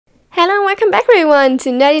Hello and welcome back everyone to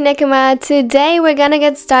Nerdy Nekama. Today we're gonna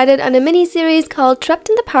get started on a mini-series called Trapped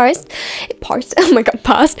in the Past. Oh my god,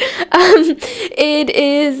 past. It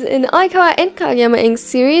is an Oikawa and Kageyama Angst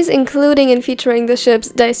series, including and featuring the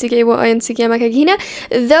ships Daisuke and Tsukiyama Kagina,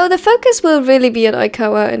 though the focus will really be on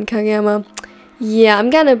Oikawa and Kageyama. Yeah, I'm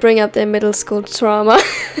gonna bring up their middle school trauma.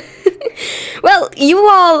 Well, you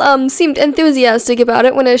all seemed enthusiastic about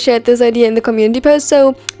it when I shared this idea in the community post,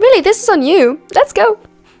 so really this is on you. Let's go!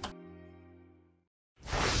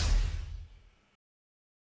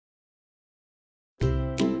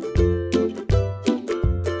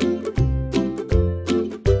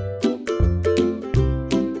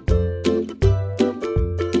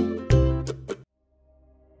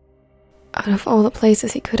 Out of all the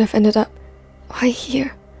places he could have ended up, why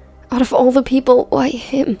here? Out of all the people, why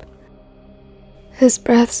him? His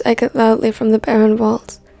breaths echoed loudly from the barren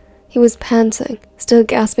walls. He was panting, still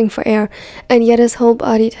gasping for air, and yet his whole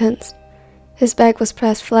body tensed. His back was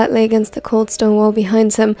pressed flatly against the cold stone wall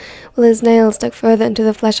behind him, while his nails dug further into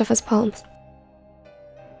the flesh of his palms.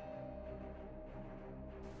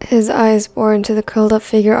 His eyes bored into the curled-up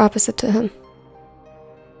figure opposite to him.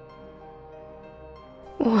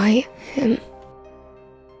 Why him?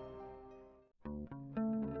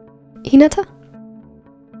 Hinata?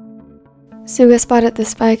 Suga spotted the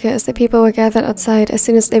spiker as the people were gathered outside as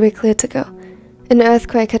soon as they were cleared to go. An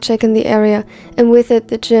earthquake had shaken the area, and with it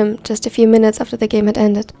the gym, just a few minutes after the game had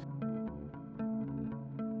ended.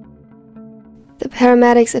 The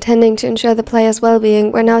paramedics attending to ensure the players'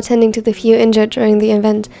 well-being were now tending to the few injured during the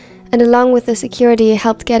event, and along with the security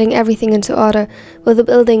helped getting everything into order, while the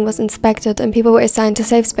building was inspected and people were assigned to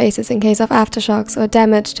safe spaces in case of aftershocks or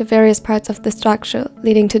damage to various parts of the structure,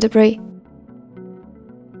 leading to debris.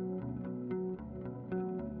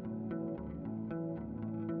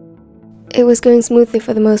 It was going smoothly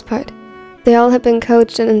for the most part. They all had been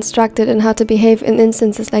coached and instructed in how to behave in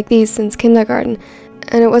instances like these since kindergarten,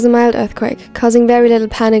 and it was a mild earthquake, causing very little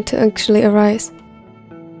panic to actually arise.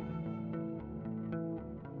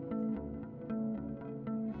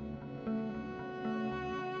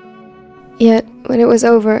 Yet, when it was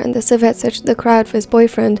over and the Civ had searched the crowd for his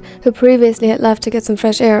boyfriend, who previously had left to get some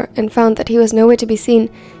fresh air, and found that he was nowhere to be seen,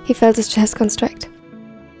 he felt his chest constrict.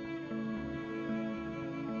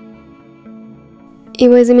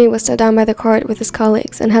 Iwaizumi was still down by the court with his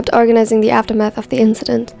colleagues and helped organizing the aftermath of the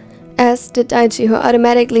incident, as did Daichi, who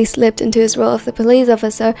automatically slipped into his role of the police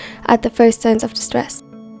officer at the first signs of distress.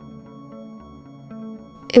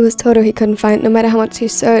 It was Todo he couldn't find, no matter how much he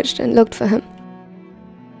searched and looked for him.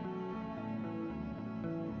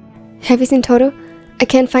 Have you seen Todo? I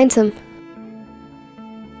can't find him.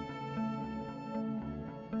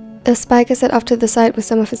 The spiker set off to the side with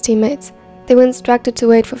some of his teammates. They were instructed to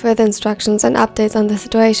wait for further instructions and updates on the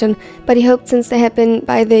situation, but he hoped since they had been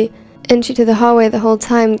by the entry to the hallway the whole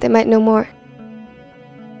time, they might know more.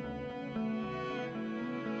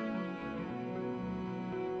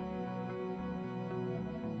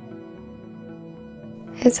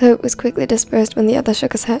 His hope was quickly dispersed when the other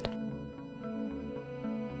shook his head.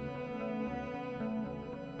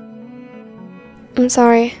 I'm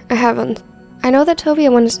sorry, I haven't. I know that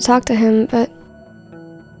Tobia wanted to talk to him, but...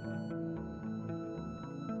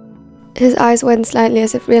 His eyes widened slightly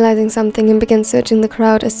as if realizing something and began searching the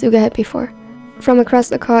crowd as Suga had before. From across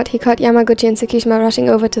the court, he caught Yamaguchi and Tsukishima rushing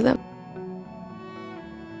over to them.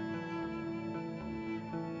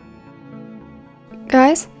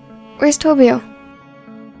 Guys, where's Tobio?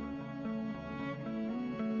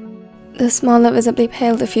 The smaller visibly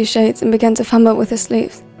paled a few shades and began to fumble with his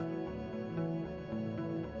sleeves.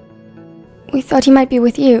 We thought he might be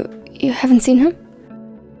with you. You haven't seen him?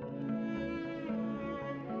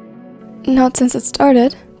 Not since it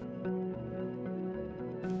started.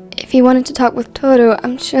 If he wanted to talk with Todo,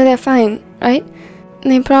 I'm sure they're fine, right?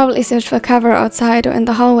 They probably searched for cover outside or in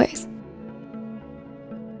the hallways.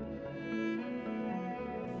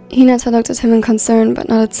 Hinata looked at him in concern, but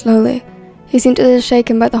nodded slowly. He seemed a little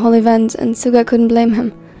shaken by the whole event, and Suga couldn't blame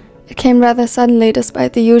him. It came rather suddenly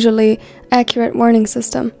despite the usually accurate warning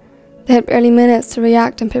system. They had barely minutes to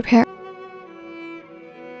react and prepare.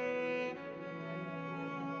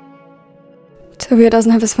 Tobia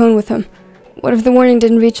doesn't have his phone with him. What if the warning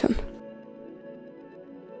didn't reach him?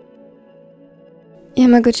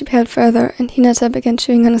 Yamaguchi paled further, and Hinata began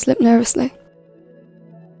chewing on his lip nervously.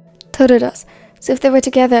 Todo does, so if they were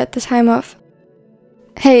together at the time of...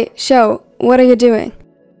 Hey, Sho, what are you doing?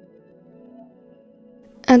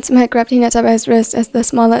 Ansem had grabbed Hinata by his wrist as the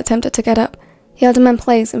smaller attempted to get up. He held him in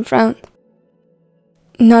place and frowned.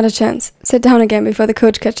 Not a chance. Sit down again before the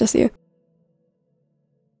coach catches you.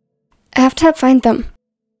 I have to help find them.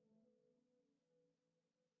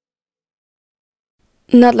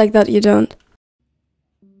 Not like that, you don't.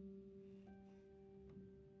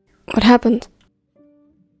 What happened?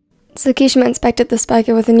 Tsukishima inspected the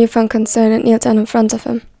spiker with a newfound concern and kneeled down in front of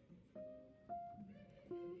him.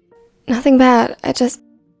 Nothing bad,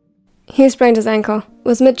 He sprained his ankle. It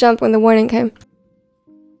was mid-jump when the warning came.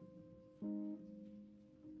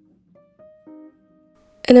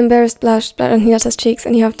 An embarrassed blush spread on Hinata's cheeks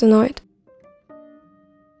and he huffed annoyed.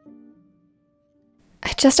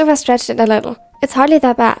 I just overstretched it a little. It's hardly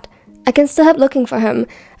that bad. I can still help looking for him.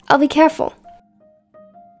 I'll be careful.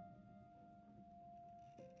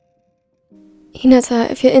 Hinata,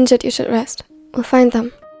 if you're injured, you should rest. We'll find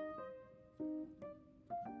them.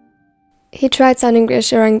 He tried sounding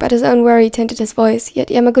reassuring, but his own worry tainted his voice, yet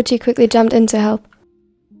Yamaguchi quickly jumped in to help.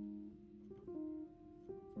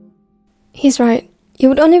 He's right. You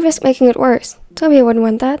would only risk making it worse. Tobi wouldn't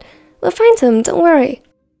want that. We'll find him, don't worry.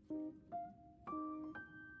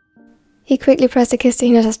 He quickly pressed a kiss to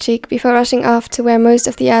Hinata's cheek before rushing off to where most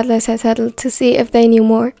of the Adlers had settled to see if they knew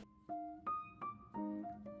more.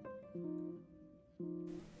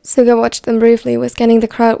 Suga watched them briefly, was scanning the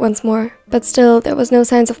crowd once more, but still there was no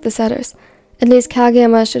signs of the setters. At least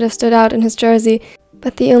Kageyama should have stood out in his jersey,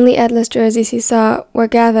 but the only Adler's jerseys he saw were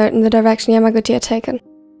gathered in the direction Yamaguchi had taken.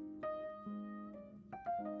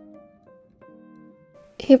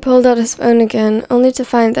 He pulled out his phone again, only to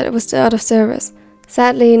find that it was still out of service.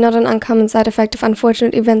 Sadly, not an uncommon side effect of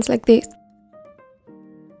unfortunate events like these.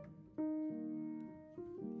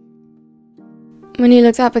 When he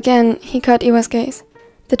looked up again, he caught Iwa's gaze.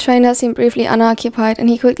 The trainer seemed briefly unoccupied, and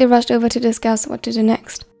he quickly rushed over to discuss what to do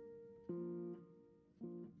next.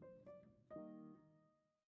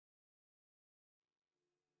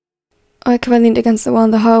 Oikawa leaned against the wall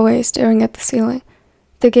in the hallway, staring at the ceiling.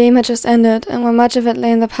 The game had just ended, and while much of it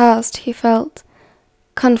lay in the past, he felt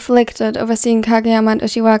conflicted over seeing Kageyama and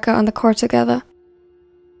Ushiwaka on the court together.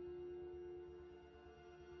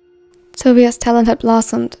 Tobi's talent had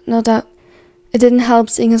blossomed, no doubt. It didn't help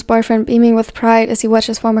seeing his boyfriend beaming with pride as he watched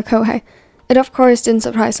his former Kohei. It of course didn't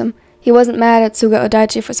surprise him. He wasn't mad at Suga or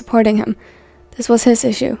Daichi for supporting him. This was his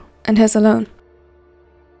issue, and his alone.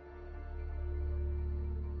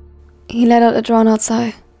 He let out a drawn-out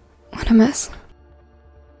sigh. What a mess.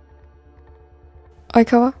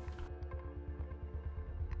 Oikawa?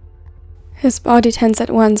 His body tensed at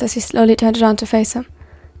once as he slowly turned around to face him.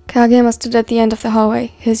 Kageyama stood at the end of the hallway,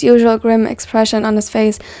 his usual grim expression on his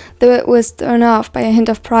face, though it was thrown off by a hint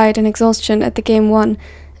of pride and exhaustion at the game won,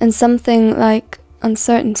 and something like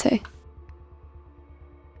uncertainty.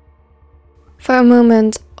 For a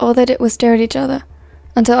moment, all they did was stare at each other,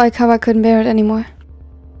 until Oikawa couldn't bear it anymore.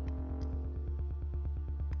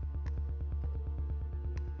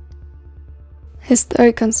 His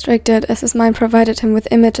throat constricted as his mind provided him with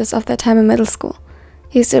images of their time in middle school.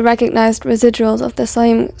 He still recognized residuals of the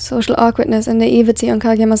same social awkwardness and naivety on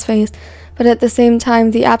Kageyama's face, but at the same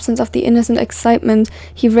time the absence of the innocent excitement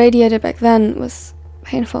he radiated back then was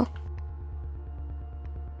painful.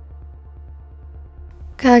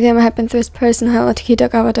 Kageyama had been through his personal hell at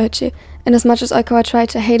Kitagawa Daichi, and as much as Oikawa tried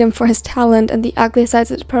to hate him for his talent and the ugly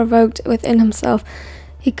sides it provoked within himself,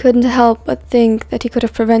 he couldn't help but think that he could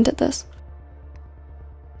have prevented this.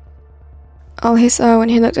 All he saw when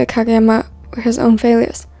he looked at Kageyama were his own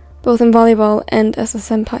failures, both in volleyball and as a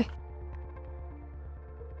senpai.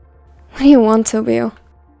 What do you want, Tobio?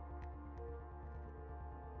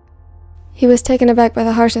 He was taken aback by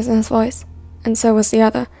the harshness in his voice, and so was the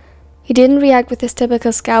other. He didn't react with his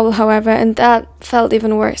typical scowl, however, and that felt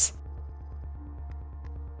even worse.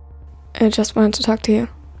 I just wanted to talk to you.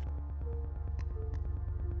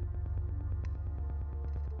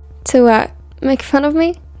 To what? Make fun of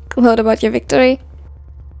me? Gloat about your victory?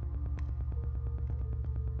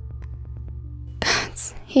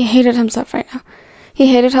 Gods, he hated himself right now. He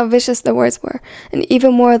hated how vicious the words were, and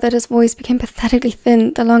even more that his voice became pathetically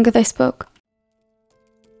thin the longer they spoke.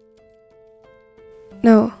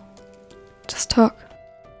 No, just talk.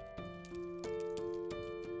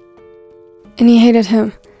 And he hated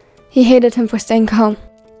him. He hated him for staying calm.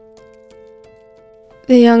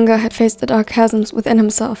 The younger had faced the dark chasms within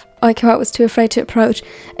himself Oikawa was too afraid to approach,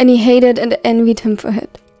 and he hated and envied him for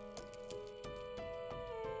it.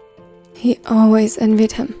 He always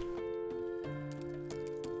envied him.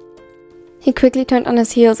 He quickly turned on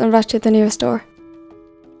his heels and rushed to the nearest door.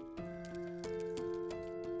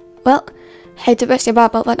 Well, hate to burst your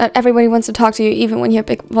bubble, but not everybody wants to talk to you even when you're a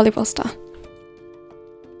big volleyball star.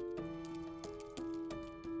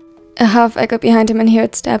 A huff echoed behind him and he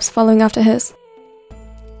heard steps following after his.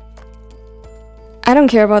 I don't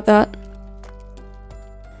care about that.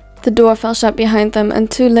 The door fell shut behind them, and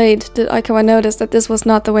too late did Oikawa notice that this was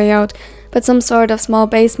not the way out, but some sort of small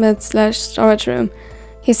basement/storage room.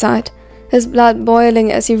 He sighed, his blood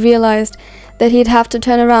boiling as he realized that he'd have to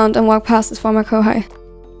turn around and walk past his former kohai.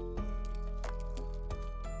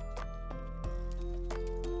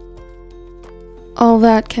 All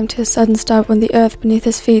that came to a sudden stop when the earth beneath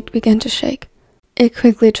his feet began to shake. It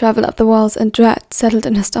quickly traveled up the walls and dread settled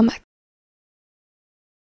in his stomach.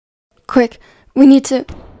 Quick, we need to...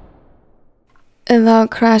 A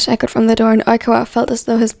loud crash echoed from the door, and Oikawa felt as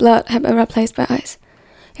though his blood had been replaced by ice.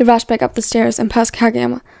 He rushed back up the stairs and past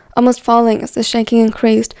Kageyama, almost falling as the shaking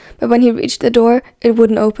increased, but when he reached the door, it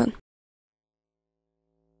wouldn't open.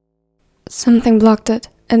 Something blocked it,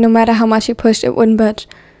 and no matter how much he pushed, it wouldn't budge.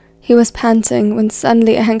 He was panting when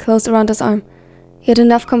suddenly a hand closed around his arm. He had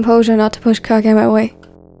enough composure not to push Kageyama away.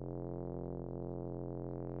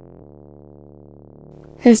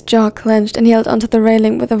 His jaw clenched and he held onto the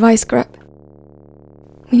railing with a vice grip.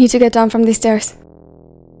 We need to get down from these stairs.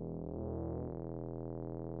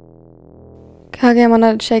 Kageyama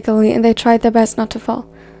nodded shakily and they tried their best not to fall.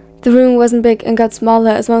 The room wasn't big and got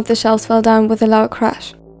smaller as one of the shelves fell down with a loud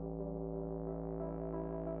crash.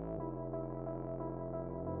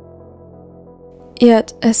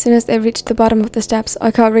 Yet, as soon as they reached the bottom of the steps,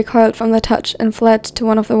 Oikawa recoiled from the touch and fled to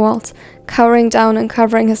one of the walls, cowering down and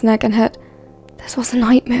covering his neck and head. This was a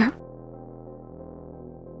nightmare.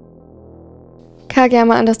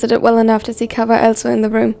 Kageyama understood it well enough to see cover elsewhere in the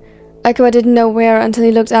room. Oikawa didn't know where until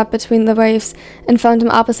he looked up between the waves and found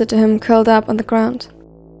him opposite to him, curled up on the ground.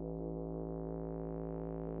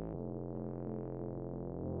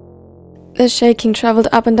 The shaking traveled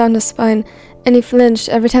up and down his spine, and he flinched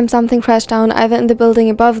every time something crashed down either in the building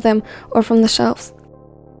above them or from the shelves.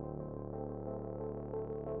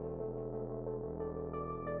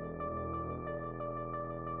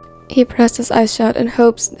 He pressed his eyes shut in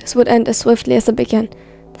hopes this would end as swiftly as it began.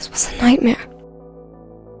 This was a nightmare.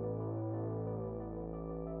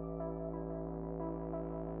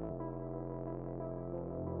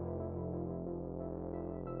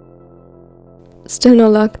 Still no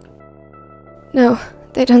luck. No,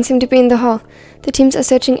 they don't seem to be in the hall. The teams are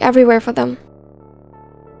searching everywhere for them.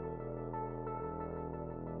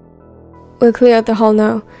 We'll clear out the hall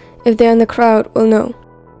now. If they're in the crowd, we'll know.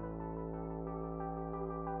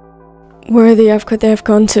 Where the F could they have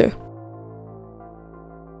gone to?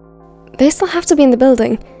 They still have to be in the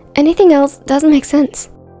building. Anything else doesn't make sense.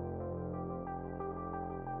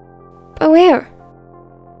 But where?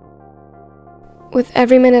 With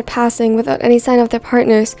every minute passing without any sign of their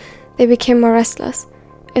partners, they became more restless.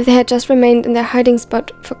 If they had just remained in their hiding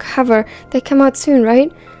spot for cover, they'd come out soon,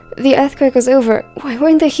 right? The earthquake was over. Why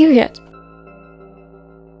weren't they here yet?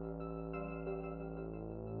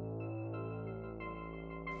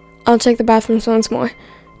 I'll check the bathrooms once more.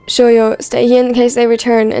 Shoyo, stay here in case they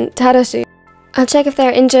return, and Tadashi, I'll check if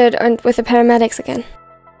they're injured or with the paramedics again.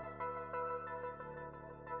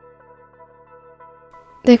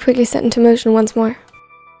 They quickly set into motion once more.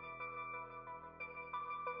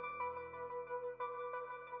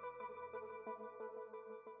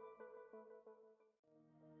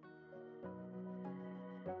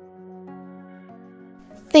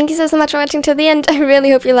 Thank you so much for watching till the end. I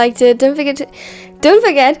really hope you liked it. Don't forget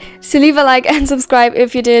to leave a like and subscribe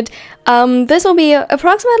if you did. This will be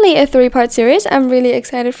approximately a 3-part series. I'm really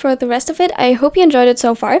excited for the rest of it. I hope you enjoyed it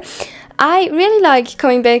so far. I really like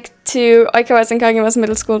coming back to Oikawa's and Kageyama's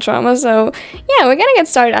middle school trauma, so yeah, we're gonna get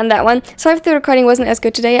started on that one. Sorry if the recording wasn't as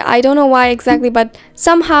good today. I don't know why exactly, but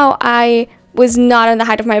somehow I was not on the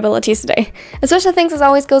height of my abilities today. A special thanks as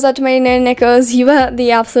always goes out to my Neko. You are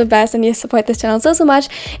the absolute best and you support this channel so much.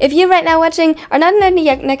 If you're right now watching or not in any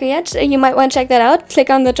Neko yet, you might want to check that out. Click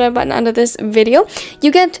on the join button under this video.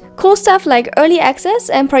 You get cool stuff like early access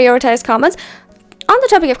and prioritized comments. On the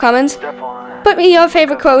topic of comments, put me your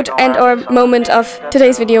favorite quote and or moment of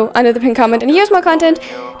today's video under the pinned comment, and here's more content.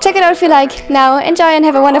 Check it out if you like. Now enjoy and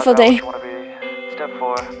have a wonderful day. Step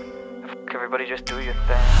 4. Everybody just do your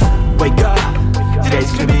thing. Wake up,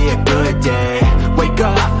 today's gonna be a good day. Wake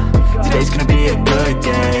up, today's gonna be a good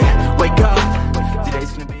day.